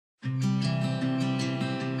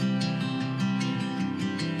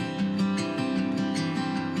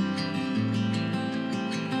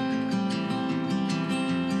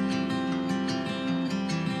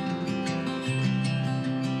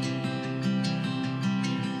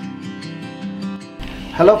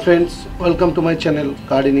Hello friends, welcome to my channel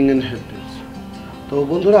gardening and heritage. तो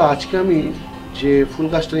बंधुरा आज के आमी जे फुल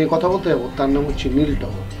गाछटा निये कथा बोलते जाबो तार नाम हच्छे नील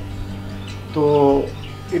टगर। तो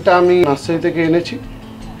এটা আমি নার্সারি থেকে এনেছি।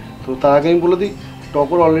 তো তার আগে আমি বলে দিই,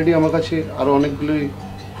 টগর অলরেডি আমার কাছে আরও অনেকগুলোই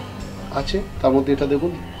আছে। তার মধ্যে এটা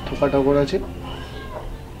দেখুন থোকা টগর আছে,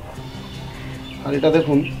 আর এটা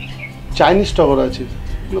দেখুন চাইনিজ টগর আছে।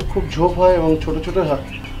 এগুলো খুব ঝোপ হয় এবং ছোটো ছোটো হয়।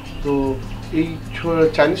 তো এই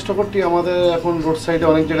চাইনিজ টগরটি আমাদের এখন রোড সাইডে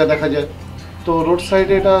অনেক জায়গায় দেখা যায়। তো রোড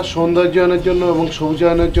সাইডে এটা সৌন্দর্যায়নের জন্য এবং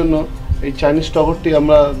সবুজায়নের জন্য এই চাইনিজ টগরটি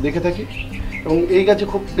আমরা দেখে থাকি। এবং এই গাছে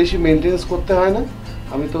খুব বেশি মেনটেন্স করতে হয় না।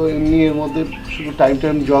 আমি তো এমনি এর মধ্যে শুধু টাইম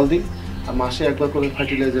জল দিই আর মাসে একবার করে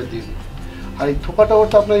ফার্টিলাইজার দিই। আর এই থোকা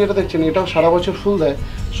টগরটা আপনারা যেটা দেখছেন এটাও সারা বছর ফুল দেয়।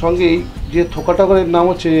 সঙ্গে এই যে থোকা টগরের নাম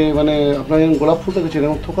হচ্ছে, মানে আপনারা যেমন গোলাপ ফুল দেখেছেন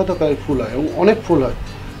এবং থোকা থোকায় ফুল হয় এবং অনেক ফুল হয়।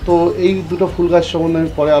 তো এই দুটো ফুল গাছ সম্বন্ধে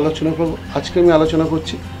আমি পরে আলোচনা করব। আজকে আমি আলোচনা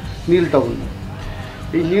করছি নীল টগর নিয়ে।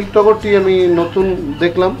 এই নীল টগরটি আমি নতুন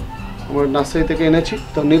দেখলাম, আমার নার্সারি থেকে এনেছি।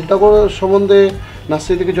 তো নীল টগর সম্বন্ধে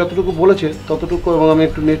নার্সারি থেকে যতটুকু বলেছে ততটুকু, এবং আমি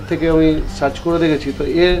একটু নেট থেকে আমি সার্চ করে দেখেছি। তো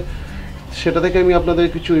সেটা থেকে আমি আপনাদের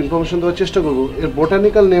কিছু ইনফরমেশন দেওয়ার চেষ্টা করব। এর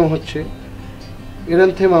বোটানিক্যাল নেম হচ্ছে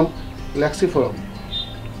Eranthemum Laxiflorum,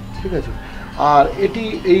 ঠিক আছে। আর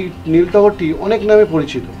এই নীল টগরটি অনেক নামে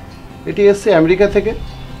পরিচিত। এটি এসছে আমেরিকা থেকে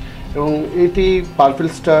এবং এটি purple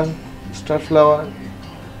star, star flower,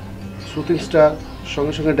 shooting star,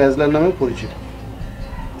 সঙ্গে সঙ্গে ড্যাজলার নামে পরিচিত।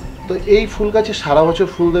 তো এই ফুল গাছে সারা বছর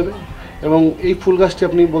ফুল দেবে এবং এই ফুল গাছটি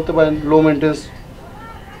আপনি বলতে পারেন লো মেনটেন্স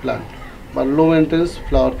প্ল্যান্ট বা লো মেনটেন্স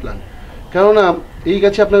ফ্লাওয়ার প্ল্যান্ট। কেননা এই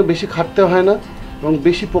গাছে আপনাকে বেশি খাটতে হয় না এবং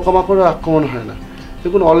বেশি পোকামাকড়ের আক্রমণ হয় না।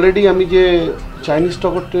 দেখুন অলরেডি আমি যে চাইনিজ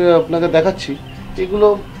টগরটা আপনাকে দেখাচ্ছি, এগুলো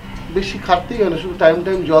বেশি খাটতেই হয় না, শুধু টাইম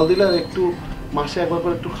জল দিলে আর একটু মাসে একবার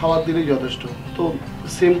করে একটু খাবার দিলেই যথেষ্ট। তো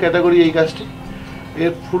সেম ক্যাটাগরি এই গাছটি।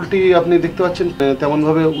 এর ফুলটি আপনি দেখতে পাচ্ছেন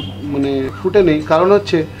তেমনভাবে মানে ফুটে নেই, কারণ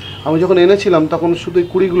হচ্ছে আমি যখন এনেছিলাম তখন শুধু এই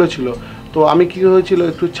কুড়িগুলো ছিল। তো আমি কী হয়েছিল,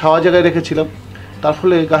 একটু ছাওয়া জায়গায় রেখেছিলাম, তার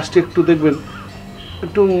ফলে গাছটি একটু দেখবেন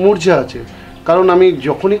একটু মূর্ছা আছে। কারণ আমি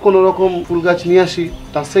যখনই কোনো রকম ফুল গাছ নিয়ে আসি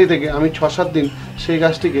নার্সারি থেকে, আমি 6-7 দিন সেই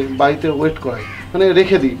গাছটিকে বাড়িতে ওয়েট করাই, মানে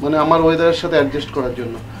রেখে দিই, মানে আমার ওয়েদারের সাথে অ্যাডজাস্ট করার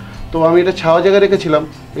জন্য। তো আমি এটা ছাওয়া জায়গায় রেখেছিলাম,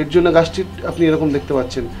 এর জন্য গাছটি আপনি এরকম দেখতে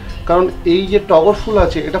পাচ্ছেন। কারণ এই যে টগর ফুল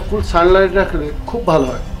আছে এটা ফুল সানলাইট রাখলে খুব ভালো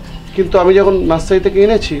হয়। কিন্তু আমি যখন নার্সারি থেকে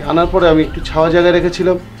এনেছি, আনার পরে আমি একটু ছাওয়া জায়গায়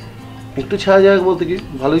রেখেছিলাম, একটু ছাওয়া জায়গা বলতে কি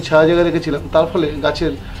ভালোই ছাওয়া জায়গায় রেখেছিলাম, তার ফলে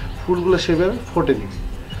গাছের ফুলগুলো সেভাবে ফোটেনি।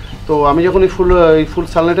 তো আমি যখন এই ফুল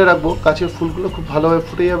সানলাইটে রাখবো, গাছের ফুলগুলো খুব ভালোভাবে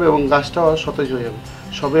ফুটে যাবে এবং গাছটাও সতেজ হয়ে যাবে।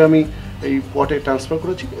 সবে আমি এই পটে ট্রান্সফার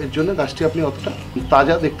করেছি, এর জন্য গাছটি আপনি অতটা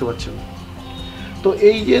তাজা দেখতে পাচ্ছেন। তো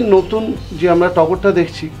এই যে নতুন যে আমরা টগরটা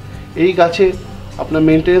দেখছি, এই গাছে আপনার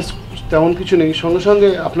মেনটেন্স তেমন কিছু নেই। সঙ্গে সঙ্গে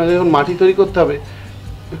আপনাকে যখন মাটি তৈরি করতে হবে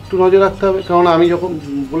একটু নজর রাখতে হবে। কারণ আমি যখন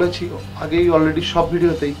বলেছি আগেই অলরেডি সব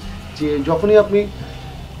ভিডিওতেই, যে যখনই আপনি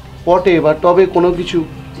পটে বা টবে কোনো কিছু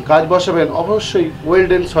গাছ বসাবেন অবশ্যই ওয়েল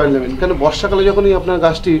ড্রেন সয়েল নেবেন। কেন বর্ষাকালে যখনই আপনার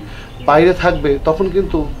গাছটি বাইরে থাকবে তখন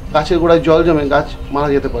কিন্তু গাছের গোড়ায় জল জমে গাছ মারা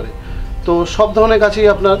যেতে পারে। তো সব ধরনের গাছেই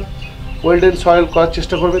আপনার ওয়েল ড্রেন সয়েল করার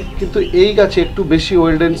চেষ্টা করবেন, কিন্তু এই গাছে একটু বেশি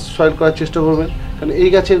ওয়েল ড্রেন সয়েল করার চেষ্টা করবেন, কারণ এই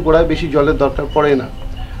গাছের গোড়ায় বেশি জলের দরকার পড়ে না।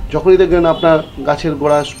 যখনই দেখবেন আপনার গাছের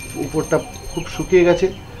গোড়া উপরটা খুব শুকিয়ে গেছে,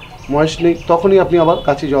 ময়েস্ট নেই, তখনই আপনি আবার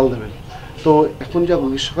গাছে জল দেবেন। তো এখন যা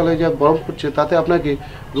গ্রীষ্মকালে যা গরম পড়ছে তাতে আপনাকে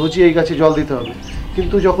রোজই এই গাছে জল দিতে হবে।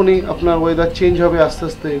 কিন্তু যখনই আপনার ওয়েদার চেঞ্জ হবে আস্তে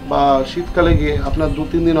আস্তে, বা শীতকালে গিয়ে আপনার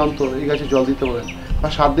 2-3 দিন অন্তর এই গাছে জল দিতে পারেন, বা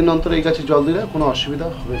 7 দিন অন্তর এই গাছে জল দিলে কোনো অসুবিধা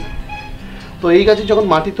হবে না। তো এই গাছে যখন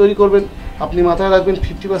মাটি তৈরি করবেন আপনি মাথায় রাখবেন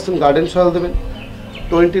 50% গার্ডেন সয়েল দেবেন,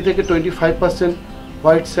 20 থেকে 25%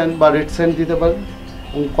 হোয়াইট স্যান্ড বা রেড স্যান্ড দিতে পারেন,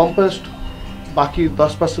 এবং কম্পোস্ট বাকি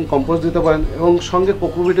 10% কম্পোস্ট দিতে পারেন, এবং সঙ্গে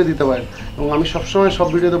কোকোপিটও দিতে পারেন। এবং আমি সবসময় সব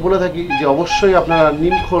ভিডিওতে বলে থাকি যে অবশ্যই আপনারা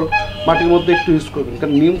নিম খোল মাটির মধ্যে একটু ইউজ করবেন,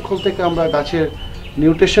 কারণ নিম খোল থেকে আমরা গাছের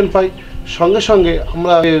নিউট্রিশন পাই, সঙ্গে সঙ্গে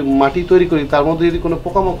আমরা মাটি তৈরি করি, তার মধ্যে যদি কোনো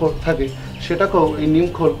পোকামাকড় থাকে সেটাকেও এই নিম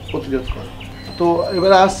খোল প্রতিরোধ করে। তো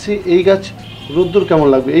এবারে আসছি এই গাছ রোদ্দুর কেমন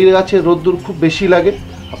লাগবে। এই গাছে রোদ্দুর খুব বেশি লাগে,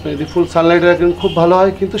 আপনি যদি ফুল সানলাইটে রাখেন খুব ভালো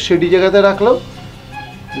হয়, কিন্তু শেডি জায়গাতে রাখলেও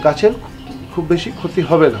গাছের খুব বেশি ক্ষতি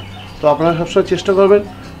হবে না। তো আপনারা সবসময় চেষ্টা করবেন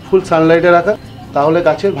ফুল সানলাইটে রাখা, তাহলে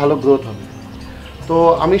গাছের ভালো গ্রোথ হবে। তো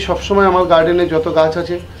আমি সবসময় আমার গার্ডেনে যত গাছ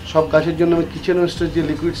আছে সব গাছের জন্য আমি কিচেন ওয়েস্টের যে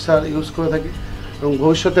লিকুইড সার ইউজ করে থাকি, এবং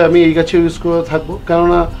ভবিষ্যতে আমি এই গাছে ইউজ করে থাকবো।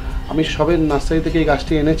 কেননা আমি সবে নার্সারি থেকে এই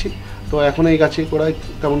গাছটি এনেছি, তো এখন এই গাছে গোড়ায়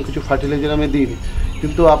তেমন কিছু ফার্টিলাইজার আমি দিইনি।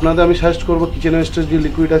 কিন্তু আপনাদের আমি সাজেস্ট করবো কিচেন ওয়েস্টের যে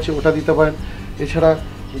লিকুইড আছে ওটা দিতে পারেন। এছাড়া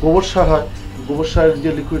গোবর সার হয়, গোবর সারের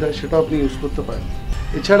যে লিকুইড হয় সেটাও আপনি ইউজ করতে পারেন।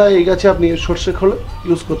 এছাড়া এই গাছে আপনি সর্ষে খোল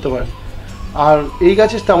ইউজ করতে পারেন। আর এই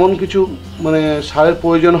গাছে তেমন কিছু মানে সারের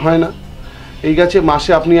প্রয়োজন হয় না, এই গাছে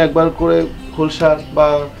মাসে আপনি একবার করে খোল সার বা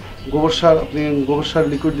গোবর সার, আপনি গোবর সার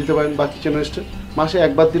লিকুইড দিতে পারেন বা কিচেন ওয়েস্টে মাসে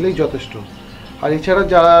একবার দিলেই যথেষ্ট। আর এছাড়া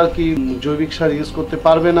যারা আর কি জৈবিক সার ইউজ করতে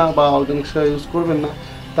পারবে না বা অর্গানিক সার ইউজ করবেন না,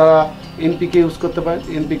 তারা এনপিকে ইউজ করতে পারেন।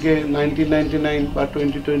 এনপিকে 1999 বা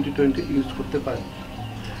 20-20-20 ইউজ করতে পারেন।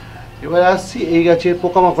 এবার আসছি এই গাছের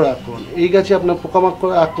পোকামাকড় আক্রমণ। এই গাছে আপনার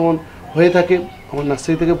পোকামাকড় আক্রমণ হয়ে থাকে, আমার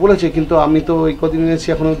নার্সারি থেকে বলেছে, কিন্তু আমি তো এই কদিন এনেছি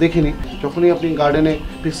এখনও দেখিনি। যখনই আপনি গার্ডেনে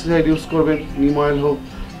পেস্টিসাইড ইউজ করবেন, নিম অয়েল হোক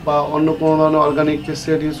বা অন্য কোনো ধরনের অর্গানিক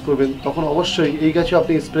পেস্টিসাইড ইউজ করবেন, তখন অবশ্যই এই গাছে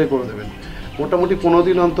আপনি স্প্রে করে দেবেন। মোটামুটি 15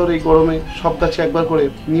 দিন অন্তর এই গরমে সব গাছে একবার করে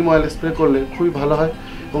নিম অয়েল স্প্রে করলে খুবই ভালো হয়।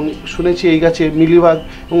 এবং শুনেছি এই গাছে মিলিবাগ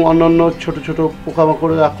এবং অন্যান্য ছোট ছোট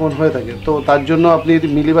পোকামাকড়ের আক্রমণ হয়ে থাকে। তো তার জন্য আপনি যদি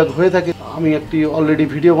মিলিবাগ হয়ে থাকে, আমি একটি অলরেডি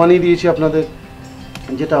ভিডিও বানিয়ে দিয়েছি আপনাদের,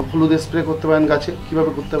 যেটা হলুদ স্প্রে করতে পারেন গাছে,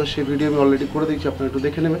 কীভাবে করতে হবে সেই ভিডিও আমি অলরেডি করে দিয়েছি, আপনারা একটু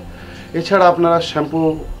দেখে নেবেন। এছাড়া আপনারা শ্যাম্পু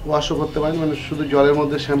ওয়াশও করতে পারেন, মানে শুধু জলের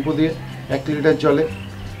মধ্যে শ্যাম্পু দিয়ে 1 লিটার জলে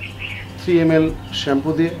 3 ml শ্যাম্পু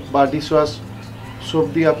দিয়ে বা ডিশওয়াশ সোপ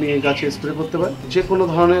দিয়ে আপনি এই গাছে স্প্রে করতে পারেন। যে কোনো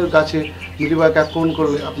ধরনের গাছে মিলিবাগ আক্রমণ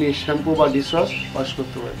করলে আপনি এই শ্যাম্পু বা ডিশওয়াশ ওয়াশ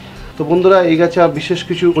করতে পারেন। তো বন্ধুরা, এই গাছে আর বিশেষ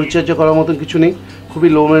কিছু পরিচর্যা করার মতন কিছু নেই, খুবই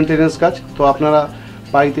লো মেনটেন্যান্স গাছ। তো আপনারা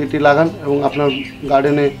বাড়িতে এটি লাগান এবং আপনার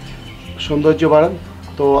গার্ডেনে সৌন্দর্য বাড়ান।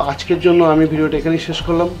 তো আজকের জন্য আমি ভিডিওটা এখানেই শেষ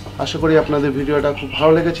করলাম। আশা করি আপনাদের ভিডিওটা খুব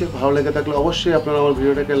ভালো লেগেছে। ভালো লেগে থাকলে অবশ্যই আপনারা আমার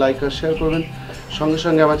ভিডিওটাকে লাইক আর শেয়ার করবেন, সঙ্গে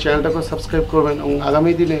সঙ্গে আমার চ্যানেলটাকে সাবস্ক্রাইব করবেন। এবং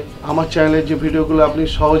আগামী দিনে আমার চ্যানেলের যে ভিডিওগুলো আপনি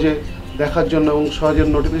সহজে দেখার জন্য এবং সহজে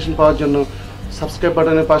নোটিফিকেশন পাওয়ার জন্য সাবস্ক্রাইব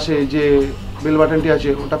বাটনের পাশে যে বেল বাটনটি আছে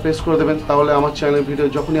ওটা প্রেস করে দেবেন, তাহলে আমার চ্যানেলের ভিডিও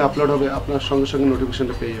যখনই আপলোড হবে আপনার সঙ্গে সঙ্গে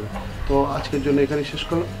নোটিফিকেশনটা পেয়ে যাবেন। তো আজকের জন্য এখানেই শেষ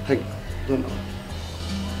করলাম। থ্যাংক ইউ, ধন্যবাদ।